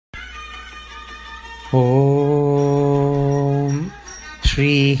ஓம்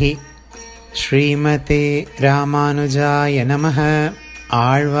ஸ்ரீஹி ஸ்ரீமதே ராமானுஜாய நமஹ.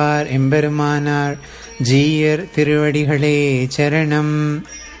 ஆழ்வார் எம்பெருமானார் ஜீயர் திருவடிகளே சரணம்.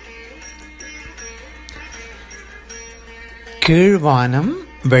 கீழ்வானம்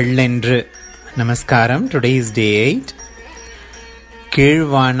வெள்ளென்று. நமஸ்காரம். Today is day 8.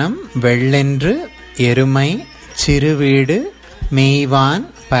 கீழ்வானம் வெள்ளென்று எருமை சிறுவீடு மேய்வான்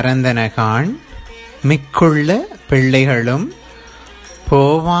பரந்தனகான் மிக்குள்ள பிள்ளைகளும்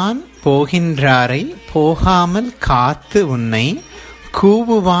போவான் போகின்றாரை போகாமல் காத்து உன்னை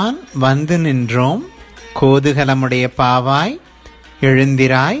கூவுவான் வந்து நின்றோம் கோதுகலமுடைய பாவாய்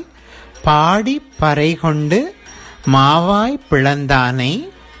எழுந்திராய் பாடி பறை கொண்டு மாவாய் பிளந்தானை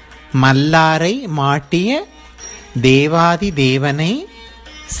மல்லாரை மாட்டிய தேவாதி தேவனை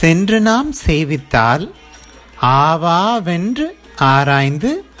சென்று நாம் சேவித்தால் ஆவாவென்று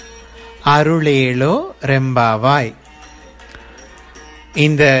ஆராய்ந்து அருளேளோ ரெம்பாவாய்.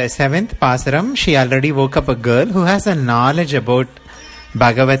 In the 7th Pasaram, she already woke up a girl who has a knowledge about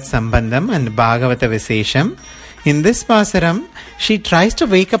Bhagavat Sambandham and Bhagavata Visesham. In this Pasaram, she tries to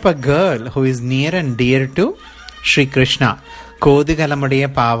wake up a girl who is near and dear to Sri Krishna.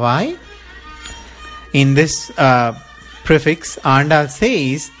 Kodugalamudaya Pavai. In this prefix, Andal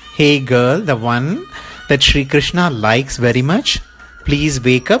says, "Hey girl, the one that Sri Krishna likes very much, please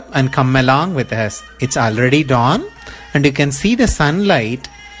wake up and come along with us. It's already dawn and you can see the sunlight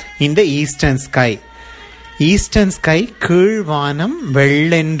in the eastern sky." Eastern sky, கீழ்வானம்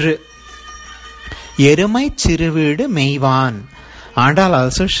வெள்ளென்று எருமை சிறுவீடு மெய்வான். Andal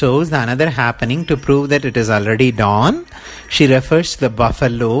also shows the another happening to prove that it is already dawn. She refers to the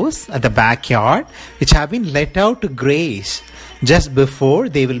buffaloes at the backyard which have been let out to graze just before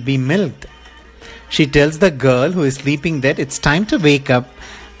they will be milked. She tells the girl who is sleeping that it's time to wake up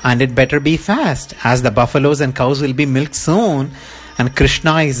and it better be fast, as the buffaloes and cows will be milked soon and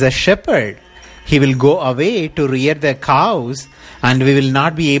Krishna is a shepherd. He will go away to rear the cows and we will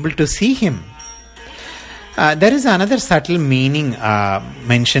not be able to see him. There is another subtle meaning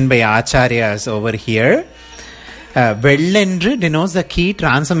mentioned by Acharyas over here. Vellendru denotes the key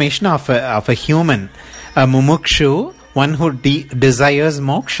transformation of a human. A mumukshu, one who desires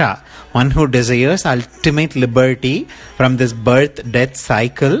moksha, one who desires ultimate liberty from this birth-death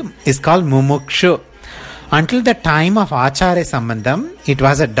cycle is called mumukshu. Until the time of Acharya Sambandham, it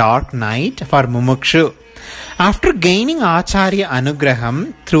was a dark night for mumukshu. After gaining Acharya Anugraham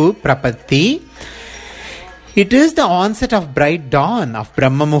through Prapatti, it is the onset of bright dawn of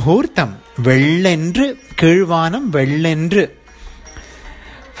Brahma Muhurtam. Vellendru, Kizhvanam Vellendru,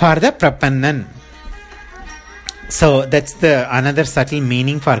 for the Prapannan. So that's the another subtle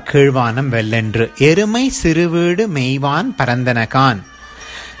meaning for Kizhvanam Vellendru. Erumai Siruveedu Meivan Parandanakan.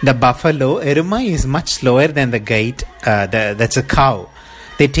 The buffalo, Erumai, is much slower than the gate, that's a cow.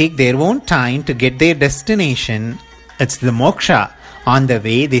 They take their own time to get their destination. It's the moksha. On the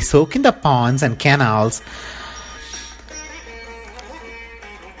way, they soak in the ponds and canals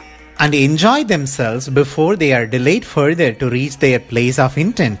and enjoy themselves before they are delayed further to reach their place of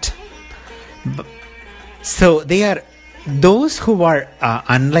intent. So they are those who are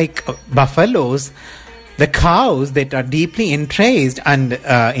unlike buffaloes, the cows that are deeply entranced, and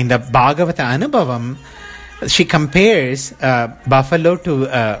in the Bhagavata Anubhavam, she compares buffalo to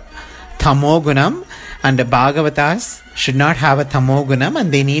Tamogunam, and the Bhagavatas should not have a Tamogunam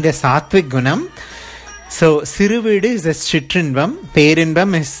and they need a Sattvic Gunam. So Siruveedu is a Chitrinvam,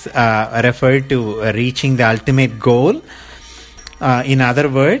 Perinvam is referred to reaching the ultimate goal. In other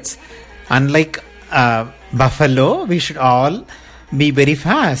words, unlike buffalo, we should all be very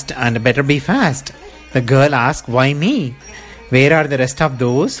fast and better be fast. The girl asked, "Why me? Where are the rest of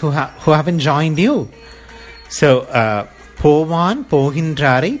those who haven't joined you?" So, Povan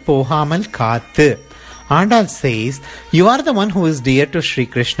Pohindrarai Pohamal Kathu. Andal says, you are the one who is dear to Sri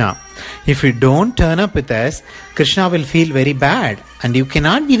Krishna. If you don't turn up with us, Krishna will feel very bad and you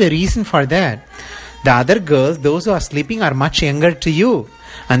cannot be the reason for that. The other girls, those who are sleeping, are much younger to you,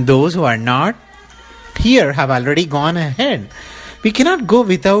 and those who are not here have already gone ahead. We cannot go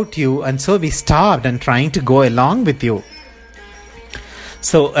without you, and so we stopped and trying to go along with you.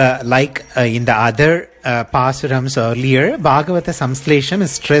 So like in the other Pasurams earlier, Bhagavata Samslesham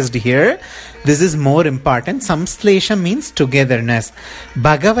is stressed here. This is more important. Samslesham means togetherness.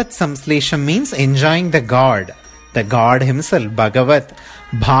 Bhagavat Samslesham means enjoying the God himself, Bhagavat.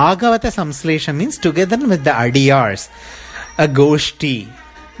 Bhagavata Samslesham means together with the Adiyars, a Goshti,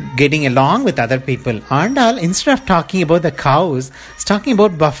 getting along with other people. Andal, instead of talking about the cows, is talking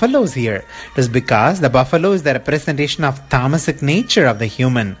about buffaloes here. It is because the buffalo is the representation of tamasic nature of the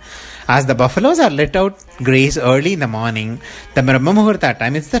human. As the buffaloes are let out graze early in the morning, the Brahma Muhurta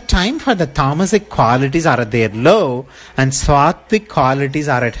time, it's the time for the tamasic qualities are at their low and Swatvik qualities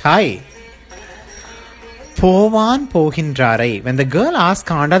are at high. Povan Pohindrarai. When the girl asks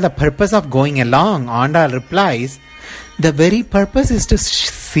Andal the purpose of going along, Andal replies, the very purpose is to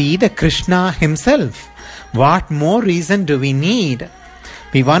see the Krishna himself. What more reason do we need?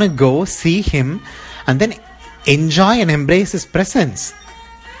 We want to go see him and then enjoy and embrace his presence.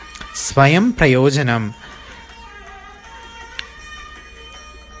 Swayam Prayojanam.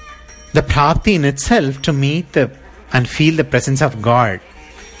 The prapti in itself to meet and feel the presence of God.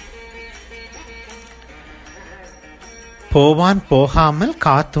 Povan Pohamal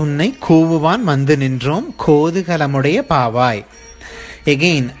Kathunai Kuvuvan Mandinindrom Kodikalamudaya Pavai.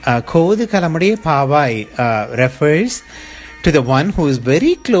 Again, Kodikalamudaya Pavai refers to the one who is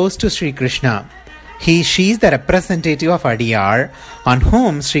very close to Sri Krishna. She is the representative of Adiyar on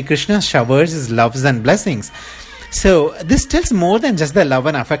whom Sri Krishna showers his loves and blessings. So this tells more than just the love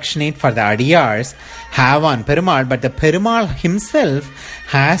and affectionate for the Adiyars have on Perumal, but the Perumal himself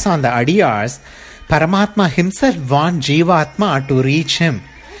has on the Adiyars. Paramatma himself wants Jivatma to reach him.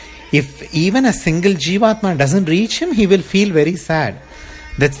 If even a single Jivatma doesn't reach him, he will feel very sad.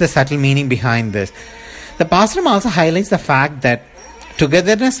 That's the subtle meaning behind this. The Pasuram also highlights the fact that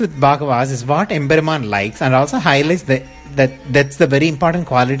togetherness with Bhagavas is what Emperuman likes, and also highlights that's the very important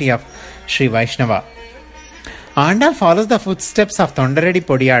quality of Sri Vaishnava. Andal follows the footsteps of Thondaradi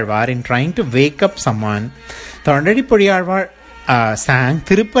Podiyarvar in trying to wake up someone. Thondaradi Podiyarvar sang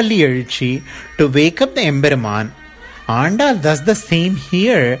Tirupalli Ezhuchi to wake up the Emperuman. Andal does the same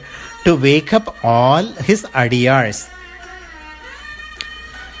here to wake up all his Adiyars.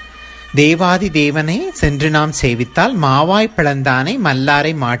 Devadi Devane Sendrinam Sevital Mavai Padandane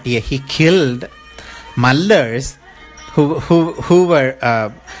Mallare Matiya. He killed Mallars who were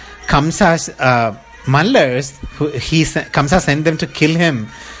Kamsa's Mallars. Kamsa sent them to kill him.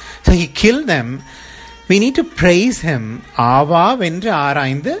 So he killed them. We need to praise him. Ava Vendra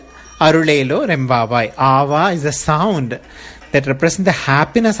Araindu Arulelo Rembavai. Ava is the sound that represents the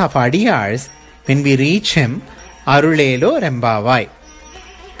happiness of Adiyars. When we reach him, Arulelo Rembavai.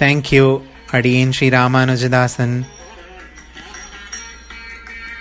 Thank you, Adiyen Sri Ramanujadasan.